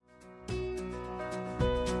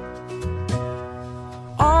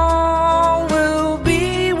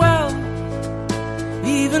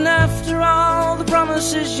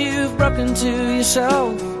promises you've broken to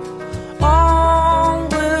yourself. All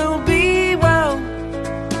will be well.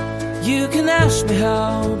 You can ask me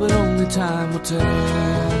how, but only time will tell.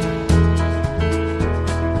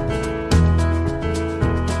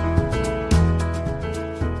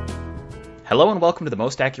 Hello and welcome to The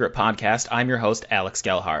Most Accurate Podcast. I'm your host, Alex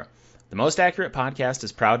Gelhar. The Most Accurate Podcast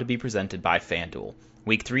is proud to be presented by FanDuel.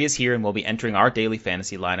 Week 3 is here and we'll be entering our daily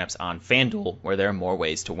fantasy lineups on FanDuel, where there are more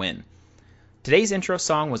ways to win. Today's intro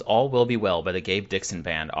song was All Will Be Well by the Gabe Dixon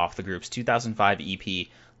Band off the group's 2005 EP,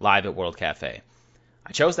 Live at World Cafe.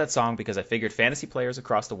 I chose that song because I figured fantasy players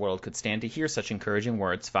across the world could stand to hear such encouraging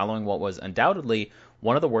words following what was undoubtedly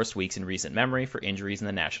one of the worst weeks in recent memory for injuries in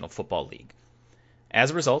the National Football League.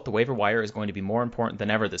 As a result, the waiver wire is going to be more important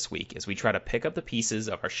than ever this week as we try to pick up the pieces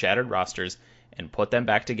of our shattered rosters and put them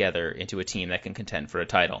back together into a team that can contend for a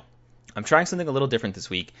title. I'm trying something a little different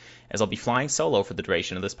this week as I'll be flying solo for the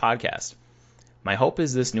duration of this podcast. My hope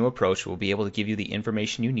is this new approach will be able to give you the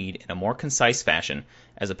information you need in a more concise fashion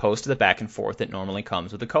as opposed to the back and forth that normally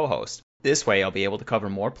comes with a co-host. This way, I'll be able to cover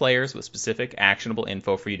more players with specific, actionable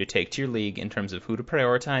info for you to take to your league in terms of who to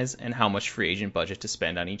prioritize and how much free agent budget to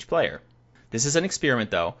spend on each player. This is an experiment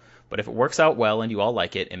though, but if it works out well and you all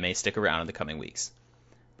like it, it may stick around in the coming weeks.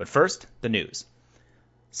 But first, the news.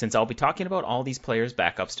 Since I'll be talking about all these players'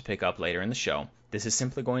 backups to pick up later in the show, this is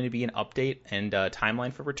simply going to be an update and a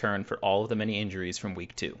timeline for return for all of the many injuries from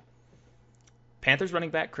week 2. Panthers running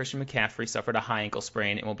back Christian McCaffrey suffered a high ankle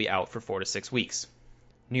sprain and will be out for 4 to 6 weeks.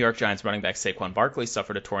 New York Giants running back Saquon Barkley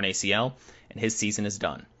suffered a torn ACL, and his season is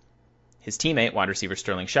done. His teammate, wide receiver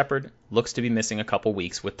Sterling Shepard, looks to be missing a couple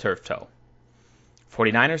weeks with turf toe.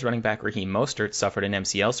 49ers running back Raheem Mostert suffered an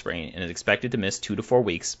MCL sprain and is expected to miss 2 to 4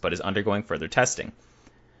 weeks, but is undergoing further testing.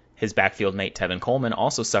 His backfield mate Tevin Coleman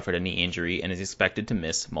also suffered a knee injury and is expected to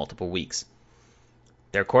miss multiple weeks.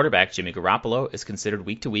 Their quarterback Jimmy Garoppolo is considered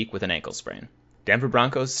week to week with an ankle sprain. Denver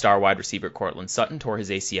Broncos star wide receiver Cortland Sutton tore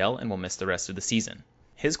his ACL and will miss the rest of the season.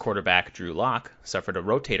 His quarterback Drew Lock suffered a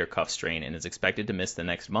rotator cuff strain and is expected to miss the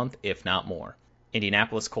next month, if not more.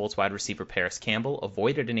 Indianapolis Colts wide receiver Paris Campbell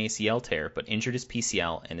avoided an ACL tear but injured his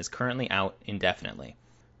PCL and is currently out indefinitely.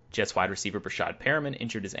 Jets wide receiver Brashad Perriman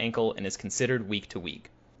injured his ankle and is considered week to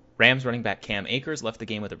week. Rams running back Cam Akers left the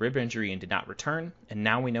game with a rib injury and did not return, and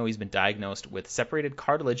now we know he's been diagnosed with separated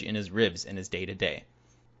cartilage in his ribs in his day-to-day.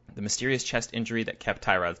 The mysterious chest injury that kept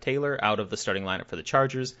Tyrod Taylor out of the starting lineup for the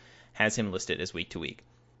Chargers has him listed as week to week.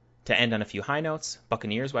 To end on a few high notes,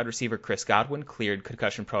 Buccaneers wide receiver Chris Godwin cleared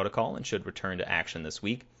concussion protocol and should return to action this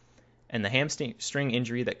week, and the hamstring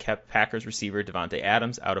injury that kept Packers receiver Devontae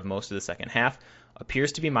Adams out of most of the second half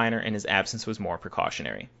appears to be minor and his absence was more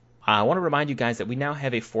precautionary. I want to remind you guys that we now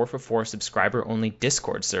have a 4for4 subscriber-only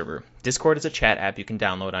Discord server. Discord is a chat app you can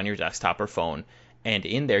download on your desktop or phone, and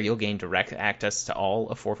in there you'll gain direct access to all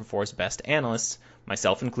of 4for4's best analysts,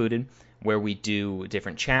 myself included, where we do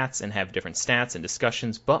different chats and have different stats and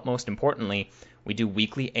discussions, but most importantly, we do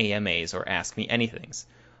weekly AMAs or Ask Me Anythings.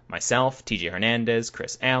 Myself, TJ Hernandez,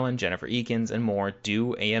 Chris Allen, Jennifer Eakins, and more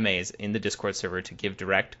do AMAs in the Discord server to give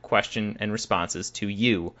direct question and responses to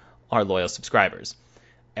you, our loyal subscribers.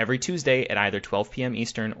 Every Tuesday at either 12 p.m.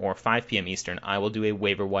 Eastern or 5 p.m. Eastern, I will do a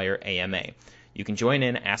waiver wire AMA. You can join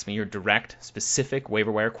in, ask me your direct, specific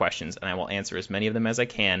waiver wire questions, and I will answer as many of them as I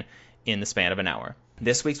can in the span of an hour.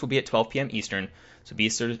 This week's will be at 12 p.m. Eastern, so be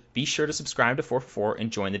sure to subscribe to 4for4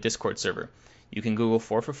 and join the Discord server. You can Google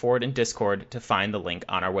 4for4 in Discord to find the link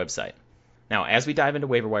on our website. Now, as we dive into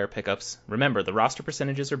waiver wire pickups, remember the roster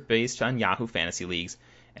percentages are based on Yahoo Fantasy Leagues,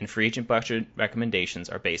 and free agent budget recommendations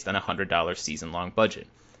are based on a $100 season-long budget.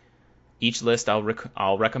 Each list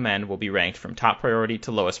I'll recommend will be ranked from top priority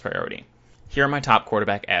to lowest priority. Here are my top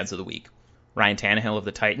quarterback adds of the week. Ryan Tannehill of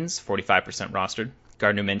the Titans, 45% rostered.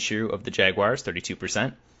 Gardner Minshew of the Jaguars,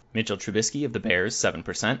 32%. Mitchell Trubisky of the Bears,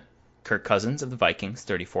 7%. Kirk Cousins of the Vikings,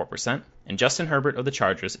 34%. And Justin Herbert of the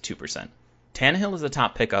Chargers at 2%. Tannehill is the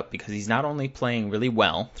top pickup because he's not only playing really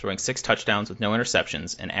well, throwing 6 touchdowns with no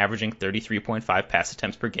interceptions and averaging 33.5 pass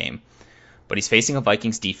attempts per game, but he's facing a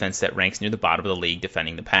Vikings defense that ranks near the bottom of the league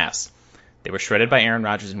defending the pass. They were shredded by Aaron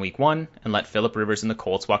Rodgers in Week 1 and let Phillip Rivers and the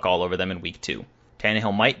Colts walk all over them in Week 2.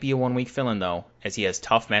 Tannehill might be a one-week fill-in, though, as he has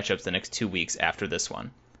tough matchups the next 2 weeks after this one.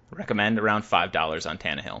 Recommend around $5 on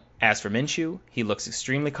Tannehill. As for Minshew, he looks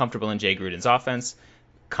extremely comfortable in Jay Gruden's offense,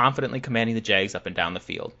 confidently commanding the Jags up and down the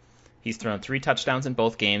field. He's thrown 3 touchdowns in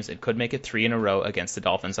both games and could make it 3 in a row against the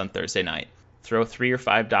Dolphins on Thursday night. Throw $3 or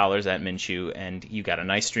 $5 at Minshew, and you got a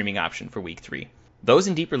nice streaming option for Week 3. Those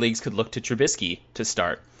in deeper leagues could look to Trubisky to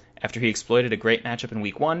start, after he exploited a great matchup in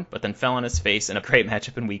Week 1, but then fell on his face in a great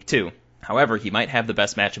matchup in Week 2. However, he might have the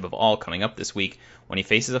best matchup of all coming up this week when he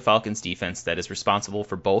faces a Falcons defense that is responsible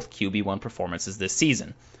for both QB1 performances this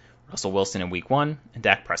season, Russell Wilson in Week 1 and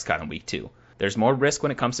Dak Prescott in Week 2. There's more risk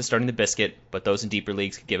when it comes to starting the biscuit, but those in deeper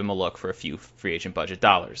leagues could give him a look for a few free agent budget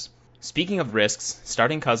dollars. Speaking of risks,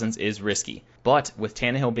 starting Cousins is risky, but with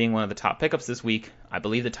Tannehill being one of the top pickups this week, I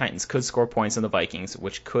believe the Titans could score points on the Vikings,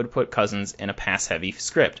 which could put Cousins in a pass-heavy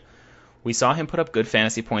script. We saw him put up good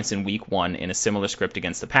fantasy points in Week 1 in a similar script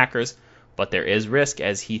against the Packers, but there is risk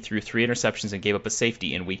as he threw 3 interceptions and gave up a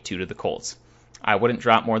safety in Week 2 to the Colts. I wouldn't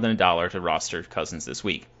drop more than $1 to roster Cousins this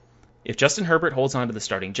week. If Justin Herbert holds on to the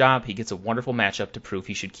starting job, he gets a wonderful matchup to prove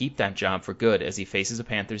he should keep that job for good as he faces a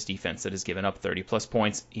Panthers defense that has given up 30-plus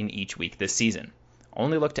points in each week this season.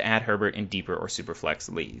 Only look to add Herbert in deeper or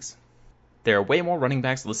superflex leagues. There are way more running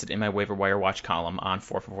backs listed in my waiver wire watch column on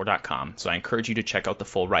 444.com, so I encourage you to check out the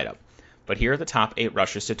full write-up. But here are the top 8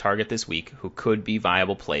 rushers to target this week who could be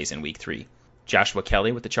viable plays in Week 3. Joshua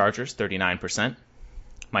Kelly with the Chargers, 39%.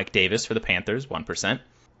 Mike Davis for the Panthers, 1%.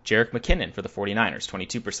 Jerick McKinnon for the 49ers,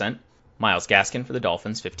 22%. Myles Gaskin for the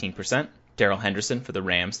Dolphins, 15%. Darrell Henderson for the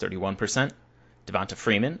Rams, 31%. Devonta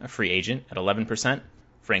Freeman, a free agent, at 11%.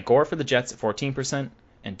 Frank Gore for the Jets at 14%.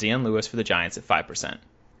 And Dion Lewis for the Giants at 5%.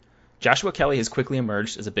 Joshua Kelly has quickly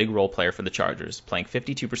emerged as a big role player for the Chargers, playing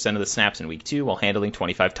 52% of the snaps in Week 2 while handling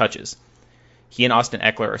 25 touches. He and Austin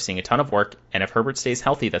Eckler are seeing a ton of work, and if Herbert stays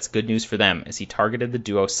healthy, that's good news for them, as he targeted the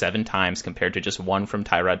duo 7 times compared to just 1 from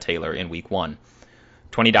Tyrod Taylor in Week 1.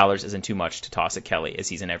 $20 isn't too much to toss at Kelly, as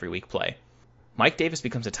he's an every week play. Mike Davis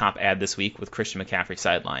becomes a top add this week with Christian McCaffrey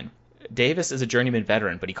sideline. Davis is a journeyman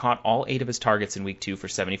veteran, but he caught all 8 of his targets in Week 2 for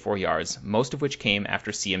 74 yards, most of which came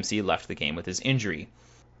after CMC left the game with his injury.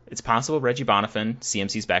 It's possible Reggie Bonifant,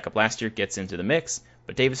 CMC's backup last year, gets into the mix,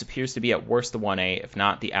 but Davis appears to be at worst the 1A, if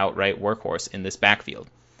not the outright workhorse in this backfield.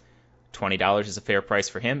 $20 is a fair price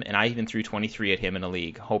for him, and I even threw $23 at him in a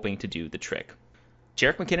league, hoping to do the trick.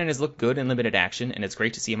 Jerick McKinnon has looked good in limited action, and it's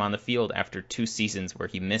great to see him on the field after 2 seasons where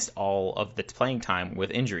he missed all of the playing time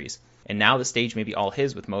with injuries, and now the stage may be all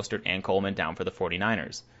his with Mostert and Coleman down for the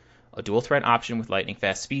 49ers. A dual threat option with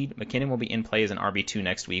lightning-fast speed, McKinnon will be in play as an RB2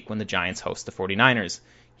 next week when the Giants host the 49ers.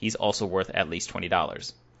 He's also worth at least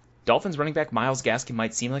 $20. Dolphins running back Myles Gaskin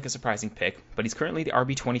might seem like a surprising pick, but he's currently the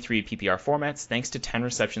RB23 PPR formats thanks to 10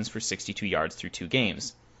 receptions for 62 yards through 2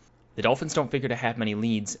 games. The Dolphins don't figure to have many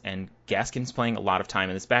leads, and Gaskin's playing a lot of time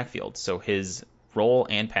in this backfield, so his role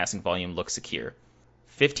and passing volume look secure.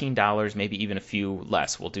 $15, maybe even a few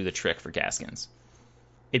less, will do the trick for Gaskins.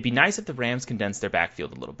 It'd be nice if the Rams condensed their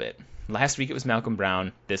backfield a little bit. Last week it was Malcolm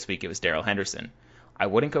Brown, this week it was Darrell Henderson. I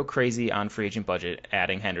wouldn't go crazy on free agent budget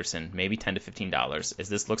adding Henderson, maybe $10 to $15, as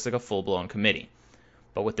this looks like a full-blown committee.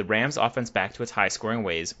 But with the Rams' offense back to its high-scoring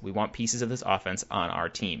ways, we want pieces of this offense on our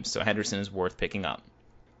team, so Henderson is worth picking up.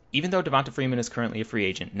 Even though Devonta Freeman is currently a free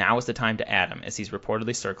agent, now is the time to add him, as he's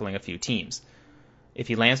reportedly circling a few teams. If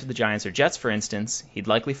he lands with the Giants or Jets, for instance, he'd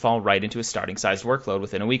likely fall right into a starting-sized workload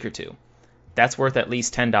within a week or two. That's worth at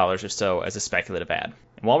least $10 or so as a speculative add.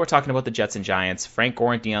 And while we're talking about the Jets and Giants, Frank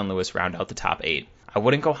Gore and Dion Lewis round out the top 8. I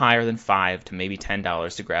wouldn't go higher than $5 to maybe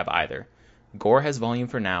 $10 to grab either. Gore has volume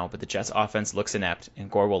for now, but the Jets offense looks inept, and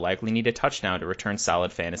Gore will likely need a touchdown to return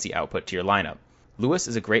solid fantasy output to your lineup. Lewis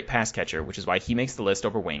is a great pass catcher, which is why he makes the list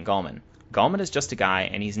over Wayne Gallman. Gallman is just a guy,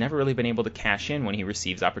 and he's never really been able to cash in when he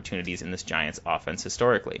receives opportunities in this Giants offense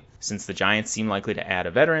historically. Since the Giants seem likely to add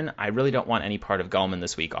a veteran, I really don't want any part of Gallman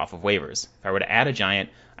this week off of waivers. If I were to add a Giant,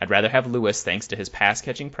 I'd rather have Lewis thanks to his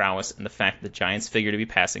pass-catching prowess and the fact that the Giants figure to be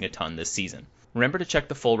passing a ton this season. Remember to check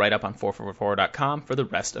the full write-up on 444.com for the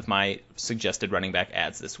rest of my suggested running back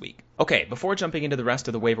ads this week. Okay, before jumping into the rest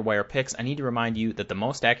of the waiver wire picks, I need to remind you that the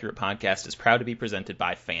Most Accurate podcast is proud to be presented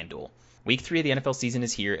by FanDuel. Week 3 of the NFL season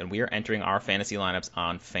is here, and we are entering our fantasy lineups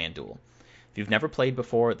on FanDuel. If you've never played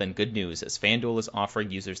before, then good news, as FanDuel is offering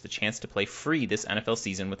users the chance to play free this NFL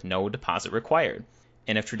season with no deposit required.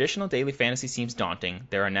 And if traditional daily fantasy seems daunting,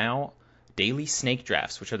 there are now daily snake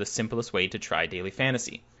drafts, which are the simplest way to try daily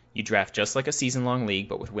fantasy. You draft just like a season-long league,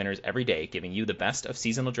 but with winners every day, giving you the best of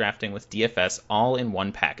seasonal drafting with DFS all in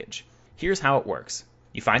one package. Here's how it works.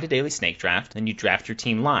 You find a daily snake draft, then you draft your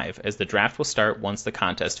team live, as the draft will start once the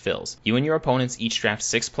contest fills. You and your opponents each draft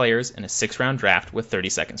 6 players in a 6-round draft with 30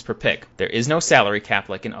 seconds per pick. There is no salary cap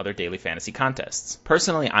like in other daily fantasy contests.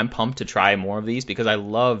 Personally, I'm pumped to try more of these because I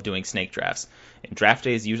love doing snake drafts, and draft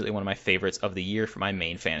day is usually one of my favorites of the year for my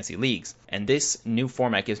main fantasy leagues. And this new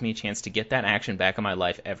format gives me a chance to get that action back in my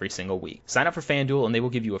life every single week. Sign up for FanDuel and they will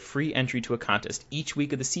give you a free entry to a contest each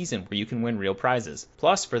week of the season where you can win real prizes.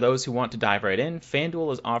 Plus, for those who want to dive right in,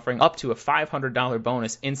 FanDuel is offering up to a $500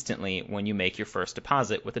 bonus instantly when you make your first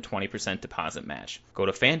deposit with a 20% deposit match. Go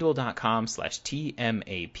to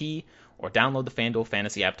FanDuel.com/TMAP or download the FanDuel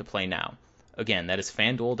Fantasy app to play now. Again, that is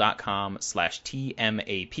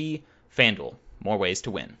FanDuel.com/TMAP. FanDuel, more ways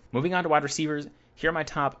to win. Moving on to wide receivers, here are my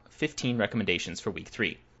top 15 recommendations for Week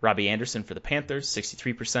 3. Robbie Anderson for the Panthers,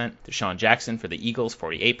 63%. Deshaun Jackson for the Eagles,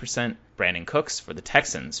 48%. Brandon Cooks for the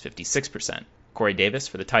Texans, 56%. Corey Davis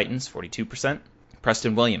for the Titans, 42%.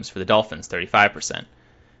 Preston Williams for the Dolphins, 35%.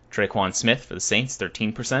 Traquan Smith for the Saints,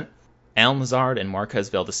 13%. Allen Lazard and Marquez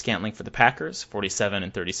Valdes-Scantling for the Packers, 47%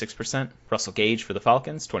 and 36%. Russell Gage for the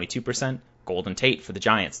Falcons, 22%. Golden Tate for the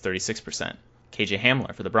Giants, 36%. KJ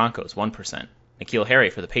Hamler for the Broncos, 1%. N'Keal Harry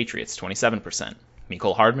for the Patriots, 27%.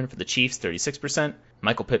 Mecole Hardman for the Chiefs, 36%.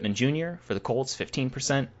 Michael Pittman Jr. for the Colts,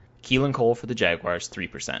 15%. Keelan Cole for the Jaguars,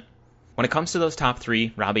 3%. When it comes to those top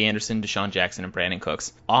three, Robbie Anderson, Deshaun Jackson, and Brandon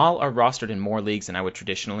Cooks, all are rostered in more leagues than I would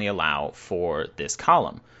traditionally allow for this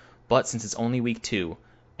column. But since it's only week 2,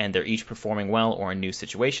 and they're each performing well or in new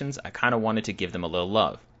situations, I kind of wanted to give them a little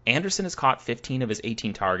love. Anderson has caught 15 of his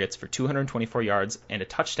 18 targets for 224 yards and a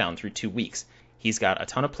touchdown through 2 weeks. He's got a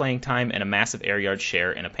ton of playing time and a massive air yard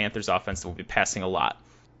share in a Panthers offense that will be passing a lot.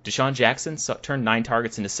 Deshaun Jackson turned 9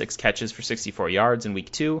 targets into 6 catches for 64 yards in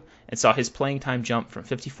week 2 and saw his playing time jump from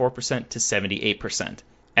 54% to 78%.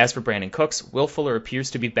 As for Brandon Cooks, Will Fuller appears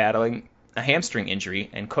to be battling a hamstring injury,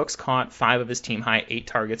 and Cooks caught 5 of his team-high 8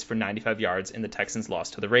 targets for 95 yards in the Texans'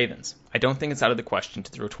 loss to the Ravens. I don't think it's out of the question to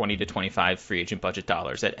throw 20 to 25 free agent budget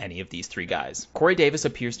dollars at any of these 3 guys. Corey Davis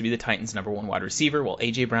appears to be the Titans' #1 wide receiver, while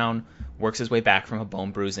A.J. Brown works his way back from a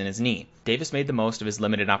bone bruise in his knee. Davis made the most of his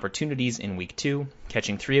limited opportunities in week 2,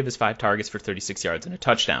 catching 3 of his 5 targets for 36 yards and a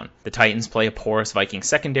touchdown. The Titans play a porous Vikings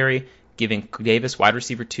secondary, giving Davis wide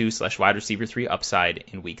receiver 2/wide receiver 3 upside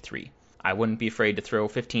in week 3. I wouldn't be afraid to throw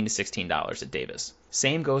 $15 to $16 at Davis.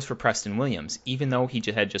 Same goes for Preston Williams, even though he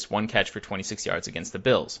had just 1 catch for 26 yards against the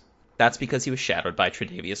Bills. That's because he was shadowed by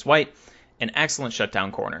Tre'Davious White, an excellent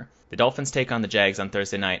shutdown corner. The Dolphins take on the Jags on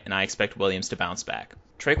Thursday night, and I expect Williams to bounce back.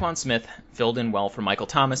 Traquan Smith filled in well for Michael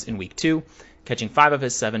Thomas in week 2, catching 5 of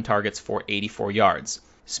his 7 targets for 84 yards.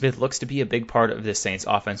 Smith looks to be a big part of the Saints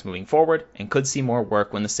offense moving forward, and could see more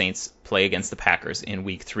work when the Saints play against the Packers in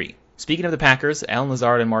week 3. Speaking of the Packers, Allen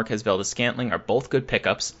Lazard and Marquez Valdes-Scantling are both good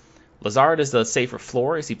pickups. Lazard is the safer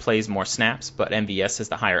floor as he plays more snaps, but MVS has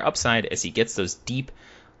the higher upside as he gets those deep,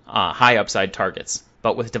 high upside targets.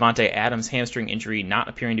 But with Devontae Adams' hamstring injury not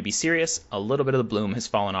appearing to be serious, a little bit of the bloom has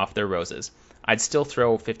fallen off their roses. I'd still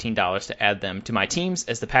throw $15 to add them to my teams,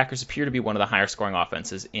 as the Packers appear to be one of the higher scoring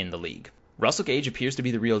offenses in the league. Russell Gage appears to be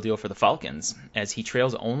the real deal for the Falcons, as he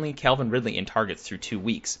trails only Calvin Ridley in targets through 2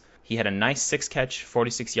 weeks. He had a nice 6-catch,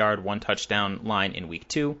 46-yard, 1-touchdown line in week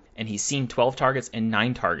 2, and he's seen 12 targets and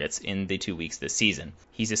 9 targets in the 2 weeks this season.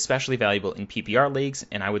 He's especially valuable in PPR leagues,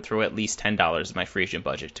 and I would throw at least $10 of my free agent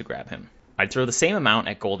budget to grab him. I'd throw the same amount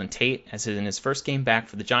at Golden Tate, as in his first game back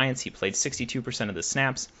for the Giants, he played 62% of the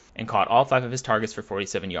snaps and caught all 5 of his targets for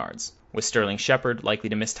 47 yards. With Sterling Shepard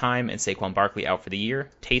likely to miss time and Saquon Barkley out for the year,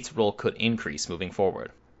 Tate's role could increase moving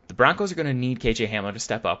forward. The Broncos are going to need KJ Hamler to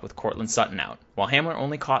step up with Cortland Sutton out. While Hamler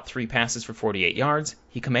only caught 3 passes for 48 yards,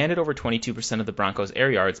 he commanded over 22% of the Broncos'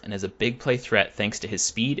 air yards and is a big play threat thanks to his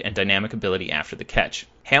speed and dynamic ability after the catch.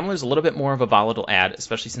 Hamler's a little bit more of a volatile ad,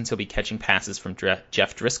 especially since he'll be catching passes from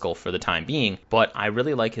Jeff Driscoll for the time being, but I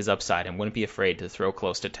really like his upside and wouldn't be afraid to throw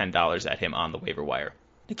close to $10 at him on the waiver wire.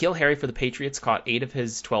 N'Keal Harry for the Patriots caught 8 of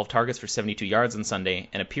his 12 targets for 72 yards on Sunday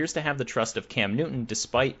and appears to have the trust of Cam Newton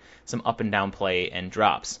despite some up and down play and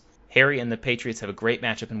drops. Harry and the Patriots have a great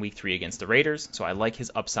matchup in week 3 against the Raiders, so I like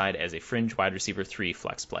his upside as a fringe wide receiver 3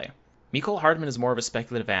 flex play. Mecole Hardman is more of a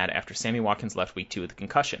speculative ad after Sammy Watkins left week 2 with a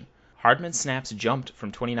concussion. Hardman's snaps jumped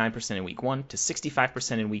from 29% in week 1 to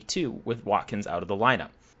 65% in week 2 with Watkins out of the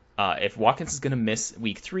lineup. If Watkins is going to miss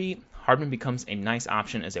week 3, Hardman becomes a nice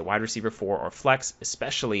option as a wide receiver 4 or flex,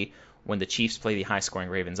 especially when the Chiefs play the high-scoring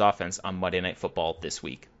Ravens offense on Monday Night Football this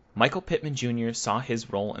week. Michael Pittman Jr. saw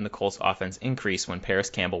his role in the Colts offense increase when Paris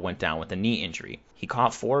Campbell went down with a knee injury. He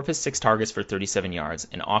caught 4 of his 6 targets for 37 yards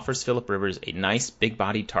and offers Phillip Rivers a nice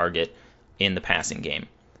big-bodied target in the passing game.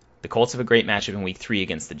 The Colts have a great matchup in week 3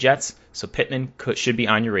 against the Jets, so Pittman should be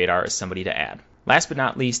on your radar as somebody to add. Last but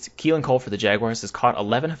not least, Keelan Cole for the Jaguars has caught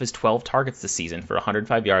 11 of his 12 targets this season for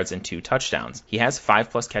 105 yards and 2 touchdowns. He has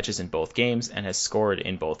 5+ catches in both games and has scored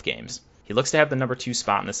in both games. He looks to have the number 2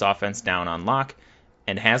 spot in this offense down on lock,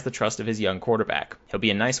 and has the trust of his young quarterback. He'll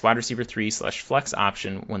be a nice wide receiver 3/flex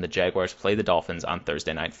option when the Jaguars play the Dolphins on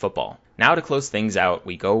Thursday Night Football. Now to close things out,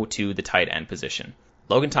 we go to the tight end position.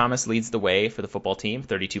 Logan Thomas leads the way for the football team,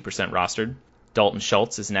 32% rostered. Dalton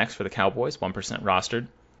Schultz is next for the Cowboys, 1% rostered.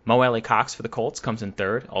 Mo Alley-Cox for the Colts comes in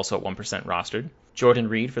third, also at 1% rostered. Jordan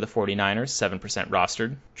Reed for the 49ers, 7%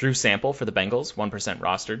 rostered. Drew Sample for the Bengals, 1%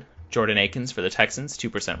 rostered. Jordan Akins for the Texans,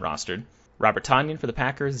 2% rostered. Robert Tonyan for the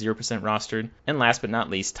Packers, 0% rostered. And last but not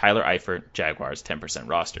least, Tyler Eifert, Jaguars, 10%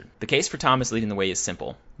 rostered. The case for Thomas leading the way is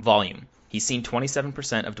simple. Volume. He's seen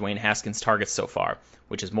 27% of Dwayne Haskins' targets so far,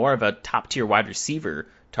 which is more of a top-tier wide receiver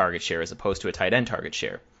target share as opposed to a tight end target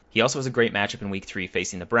share. He also has a great matchup in Week 3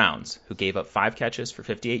 facing the Browns, who gave up 5 catches for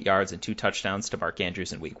 58 yards and 2 touchdowns to Mark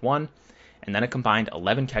Andrews in Week 1, and then a combined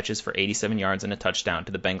 11 catches for 87 yards and a touchdown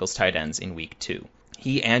to the Bengals tight ends in Week 2.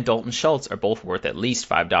 He and Dalton Schultz are both worth at least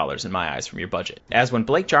 $5 in my eyes from your budget. As when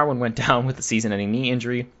Blake Jarwin went down with a season-ending knee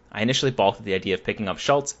injury, I initially balked at the idea of picking up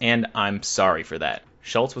Schultz, and I'm sorry for that.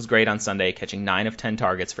 Schultz was great on Sunday, catching 9 of 10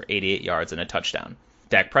 targets for 88 yards and a touchdown.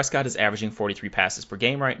 Dak Prescott is averaging 43 passes per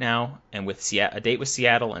game right now, and with a date with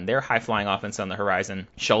Seattle and their high-flying offense on the horizon,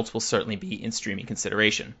 Schultz will certainly be in streaming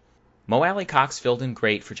consideration. Mo Alley-Cox filled in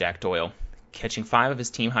great for Jack Doyle, catching 5 of his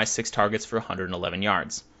team-high 6 targets for 111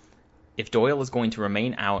 yards. If Doyle is going to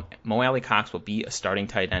remain out, Mo Alley-Cox will be a starting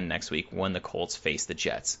tight end next week when the Colts face the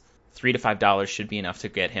Jets. $3 to $5 should be enough to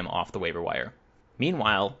get him off the waiver wire.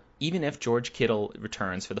 Meanwhile, even if George Kittle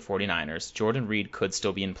returns for the 49ers, Jordan Reed could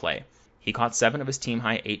still be in play. He caught 7 of his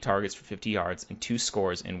team-high 8 targets for 50 yards and 2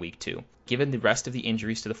 scores in Week 2. Given the rest of the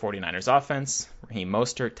injuries to the 49ers offense, Raheem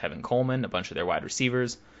Mostert, Tevin Coleman, a bunch of their wide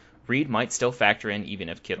receivers, Reed might still factor in even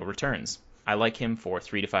if Kittle returns. I like him for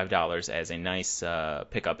 $3 to $5 as a nice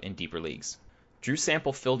pickup in deeper leagues. Drew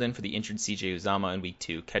Sample filled in for the injured CJ Uzomah in Week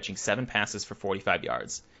 2, catching 7 passes for 45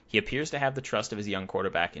 yards. He appears to have the trust of his young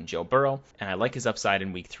quarterback in Joe Burrow, and I like his upside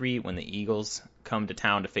in Week 3 when the Eagles come to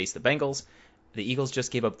town to face the Bengals. The Eagles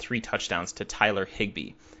just gave up 3 touchdowns to Tyler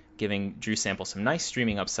Higbee, giving Drew Sample some nice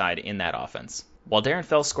streaming upside in that offense. While Darren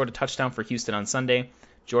Fells scored a touchdown for Houston on Sunday,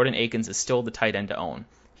 Jordan Akins is still the tight end to own.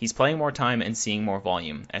 He's playing more time and seeing more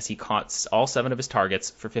volume, as he caught all 7 of his targets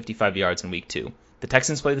for 55 yards in Week 2. The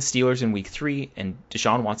Texans play the Steelers in Week 3, and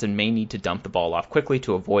Deshaun Watson may need to dump the ball off quickly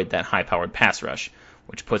to avoid that high-powered pass rush,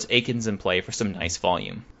 which puts Akins in play for some nice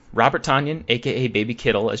volume. Robert Tonyan, a.k.a. Baby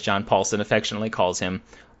Kittle, as John Paulson affectionately calls him,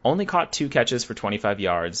 only caught 2 catches for 25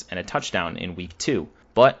 yards and a touchdown in Week 2.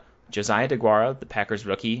 But Josiah DeGuara, the Packers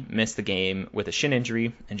rookie, missed the game with a shin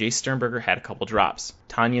injury, and Jay Sternberger had a couple drops.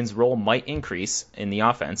 Tanyan's role might increase in the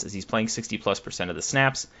offense as he's playing 60+% of the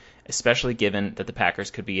snaps, especially given that the Packers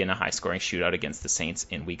could be in a high-scoring shootout against the Saints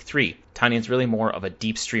in Week 3. Tanyan's really more of a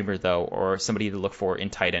deep streamer, though, or somebody to look for in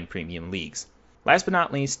tight end premium leagues. Last but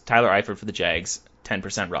not least, Tyler Eifert for the Jags, 10%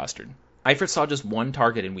 rostered. Eifert saw just 1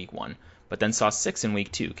 target in Week 1, but then saw 6 in Week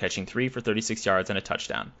 2, catching 3 for 36 yards and a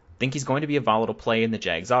touchdown. Think he's going to be a volatile play in the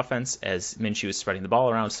Jags offense as Minshew is spreading the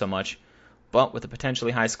ball around so much, but with a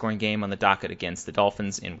potentially high-scoring game on the docket against the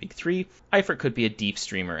Dolphins in Week 3, Eifert could be a deep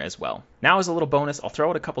streamer as well. Now as a little bonus, I'll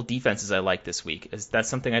throw out a couple defenses I like this week, as that's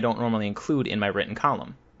something I don't normally include in my written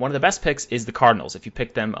column. One of the best picks is the Cardinals, if you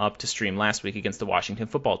picked them up to stream last week against the Washington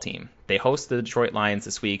football team. They host the Detroit Lions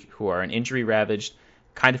this week, who are an injury-ravaged,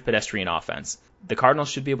 kind of pedestrian offense. The Cardinals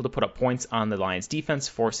should be able to put up points on the Lions' defense,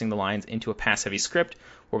 forcing the Lions into a pass-heavy script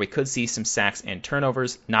where we could see some sacks and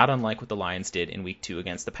turnovers, not unlike what the Lions did in Week 2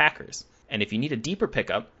 against the Packers. And if you need a deeper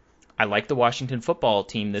pickup, I like the Washington football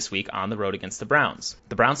team this week on the road against the Browns.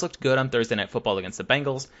 The Browns looked good on Thursday Night Football against the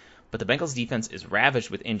Bengals, but the Bengals' defense is ravaged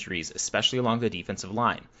with injuries, especially along the defensive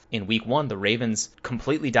line. In Week 1, the Ravens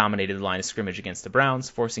completely dominated the line of scrimmage against the Browns,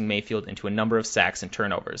 forcing Mayfield into a number of sacks and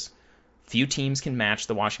turnovers. Few teams can match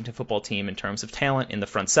the Washington football team in terms of talent in the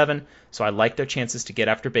front 7, so I like their chances to get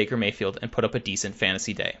after Baker Mayfield and put up a decent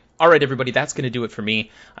fantasy day. Alright everybody, that's going to do it for me.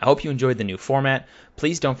 I hope you enjoyed the new format.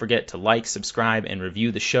 Please don't forget to like, subscribe, and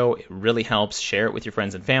review the show. It really helps. Share it with your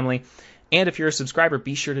friends and family. And if you're a subscriber,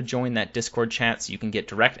 be sure to join that Discord chat so you can get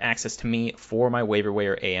direct access to me for my Waiver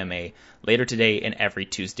Wire AMA later today and every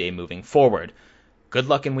Tuesday moving forward. Good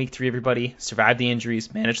luck in Week 3, everybody. Survive the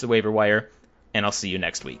injuries, manage the waiver wire, and I'll see you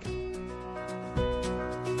next week.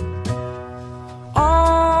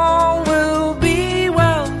 All will be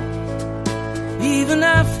well, even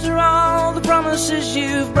after all the promises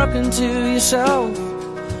you've broken to yourself.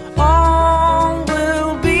 All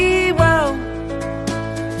will be well.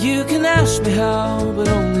 You can ask me how, but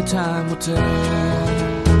only time will tell.